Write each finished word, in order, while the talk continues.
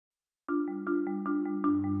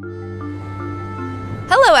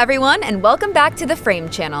Hello everyone, and welcome back to the Frame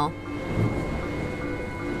channel.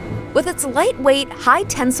 With its lightweight, high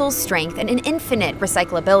tensile strength and an infinite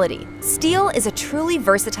recyclability, steel is a truly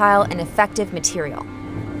versatile and effective material.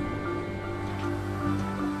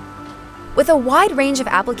 With a wide range of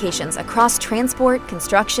applications across transport,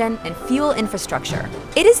 construction, and fuel infrastructure,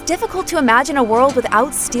 it is difficult to imagine a world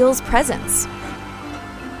without steel's presence.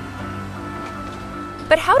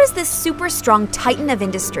 But how does this super strong titan of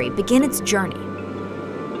industry begin its journey?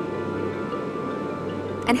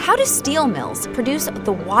 And how do steel mills produce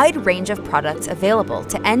the wide range of products available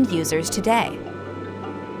to end users today?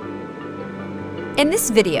 In this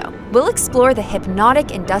video, we'll explore the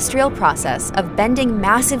hypnotic industrial process of bending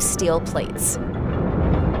massive steel plates.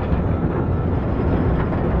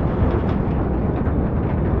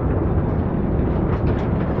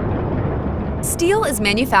 Steel is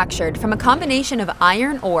manufactured from a combination of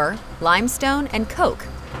iron ore, limestone, and coke,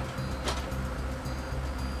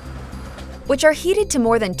 which are heated to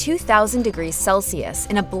more than 2,000 degrees Celsius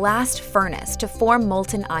in a blast furnace to form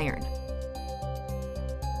molten iron.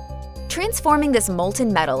 Transforming this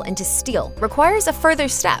molten metal into steel requires a further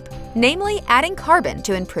step, namely adding carbon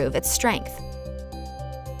to improve its strength.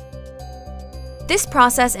 This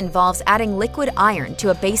process involves adding liquid iron to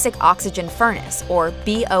a basic oxygen furnace, or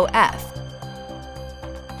BOF,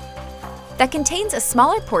 that contains a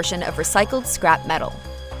smaller portion of recycled scrap metal.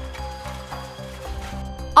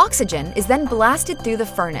 Oxygen is then blasted through the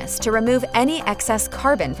furnace to remove any excess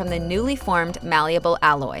carbon from the newly formed malleable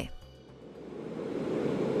alloy.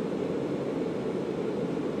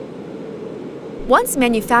 Once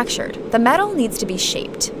manufactured, the metal needs to be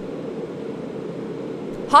shaped.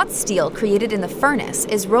 Hot steel created in the furnace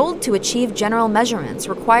is rolled to achieve general measurements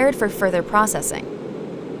required for further processing.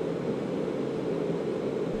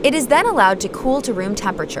 It is then allowed to cool to room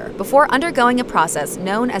temperature before undergoing a process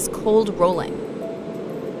known as cold rolling.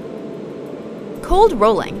 Cold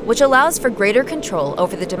rolling, which allows for greater control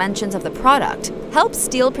over the dimensions of the product, helps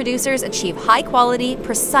steel producers achieve high-quality,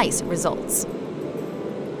 precise results.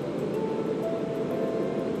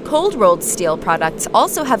 Cold-rolled steel products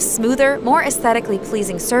also have smoother, more aesthetically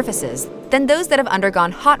pleasing surfaces than those that have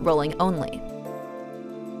undergone hot rolling only.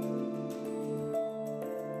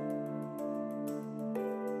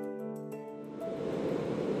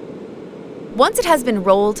 Once it has been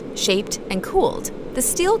rolled, shaped, and cooled, the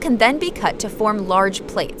steel can then be cut to form large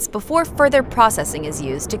plates before further processing is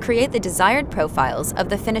used to create the desired profiles of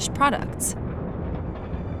the finished products.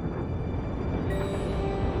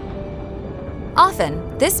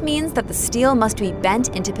 Often, this means that the steel must be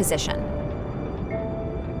bent into position.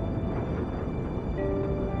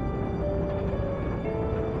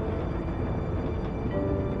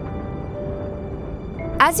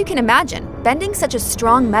 As you can imagine, bending such a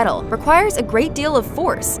strong metal requires a great deal of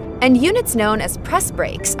force, and units known as press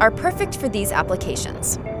brakes are perfect for these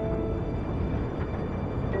applications.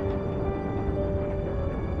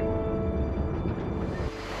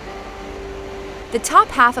 The top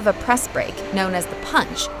half of a press brake, known as the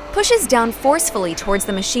punch, pushes down forcefully towards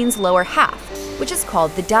the machine's lower half, which is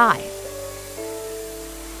called the die.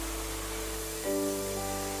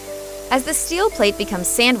 As the steel plate becomes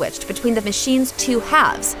sandwiched between the machine's two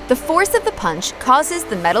halves, the force of the punch causes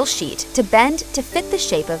the metal sheet to bend to fit the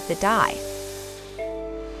shape of the die.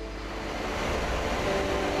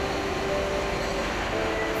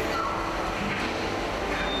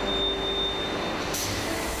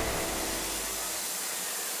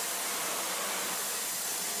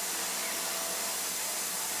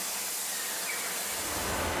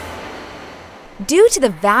 Due to the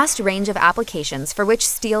vast range of applications for which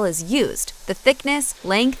steel is used, the thickness,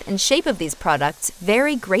 length, and shape of these products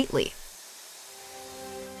vary greatly.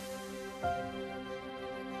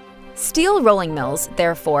 Steel rolling mills,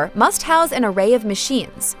 therefore, must house an array of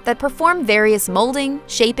machines that perform various molding,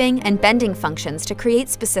 shaping, and bending functions to create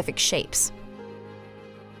specific shapes.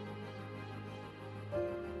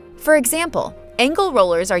 For example, angle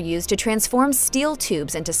rollers are used to transform steel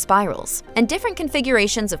tubes into spirals, and different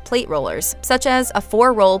configurations of plate rollers, such as a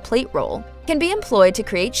 4-roll plate roll, can be employed to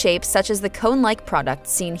create shapes such as the cone-like product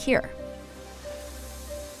seen here.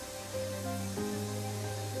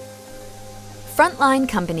 Frontline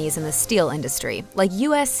companies in the steel industry, like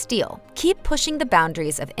US Steel, keep pushing the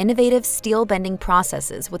boundaries of innovative steel bending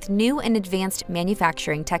processes with new and advanced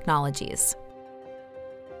manufacturing technologies.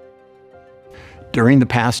 During the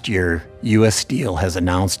past year, US Steel has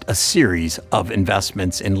announced a series of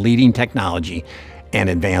investments in leading technology and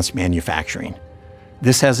advanced manufacturing.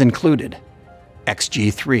 This has included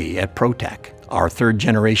XG3 at ProTech, our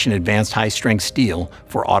third-generation advanced high-strength steel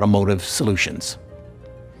for automotive solutions.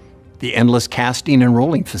 The endless casting and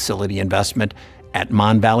rolling facility investment at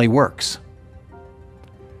Mon Valley Works.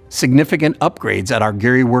 Significant upgrades at our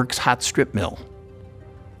Gary Works hot strip mill.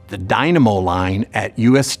 The Dynamo line at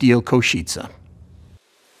U.S. Steel Košice.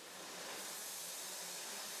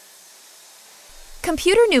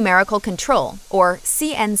 Computer numerical control, or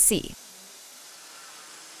CNC,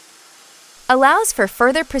 allows for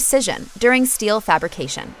further precision during steel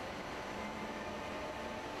fabrication.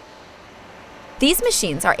 These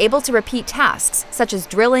machines are able to repeat tasks such as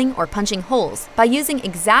drilling or punching holes by using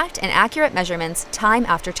exact and accurate measurements time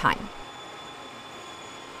after time.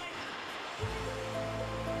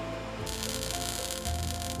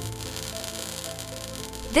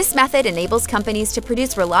 This method enables companies to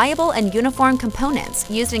produce reliable and uniform components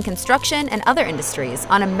used in construction and other industries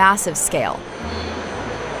on a massive scale.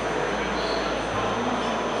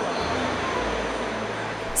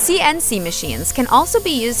 CNC machines can also be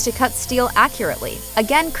used to cut steel accurately,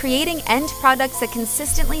 again creating end products that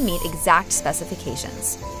consistently meet exact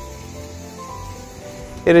specifications.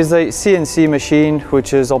 It is a CNC machine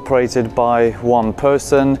which is operated by one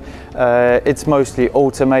person. It's mostly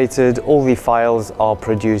automated. All the files are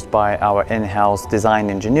produced by our in-house design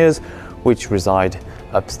engineers, which reside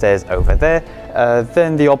upstairs over there.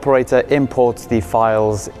 Then the operator imports the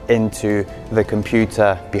files into the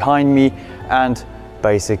computer behind me and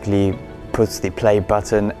basically puts the play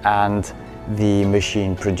button, and the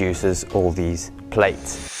machine produces all these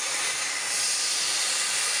plates.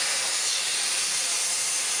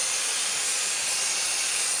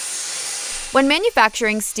 When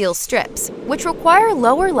manufacturing steel strips, which require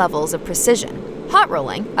lower levels of precision, hot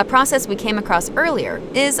rolling, a process we came across earlier,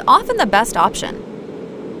 is often the best option.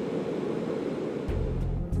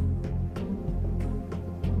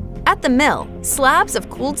 At the mill, slabs of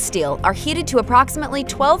cooled steel are heated to approximately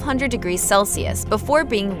 1200 degrees Celsius before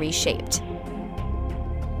being reshaped.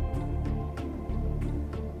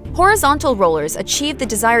 Horizontal rollers achieve the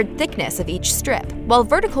desired thickness of each strip, while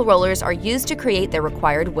vertical rollers are used to create their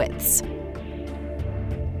required widths.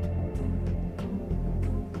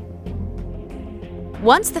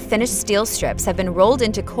 Once the finished steel strips have been rolled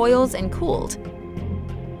into coils and cooled,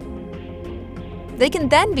 they can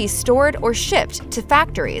then be stored or shipped to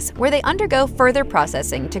factories where they undergo further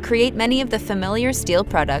processing to create many of the familiar steel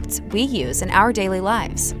products we use in our daily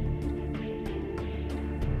lives.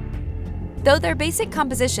 Though their basic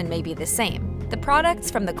composition may be the same, the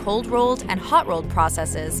products from the cold-rolled and hot-rolled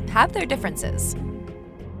processes have their differences.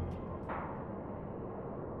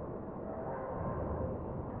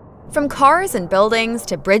 From cars and buildings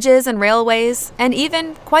to bridges and railways, and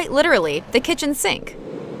even, quite literally, the kitchen sink.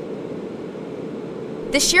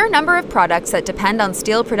 The sheer number of products that depend on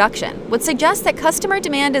steel production would suggest that customer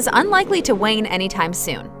demand is unlikely to wane anytime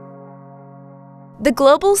soon. The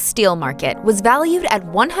global steel market was valued at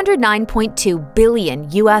 $109.2 billion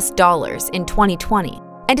in 2020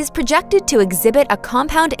 and is projected to exhibit a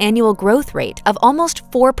compound annual growth rate of almost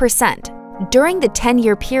 4% during the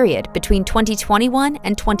 10-year period between 2021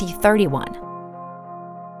 and 2031.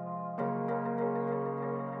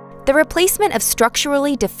 The replacement of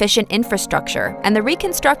structurally deficient infrastructure and the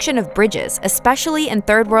reconstruction of bridges, especially in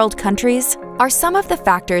third-world countries, are some of the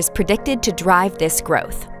factors predicted to drive this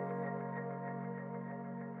growth.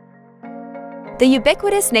 The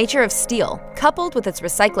ubiquitous nature of steel, coupled with its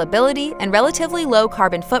recyclability and relatively low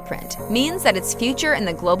carbon footprint, means that its future in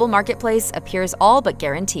the global marketplace appears all but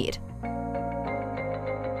guaranteed.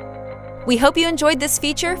 We hope you enjoyed this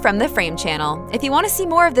feature from the Frame channel. If you want to see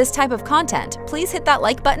more of this type of content, please hit that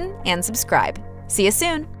like button and subscribe. See you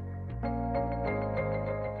soon!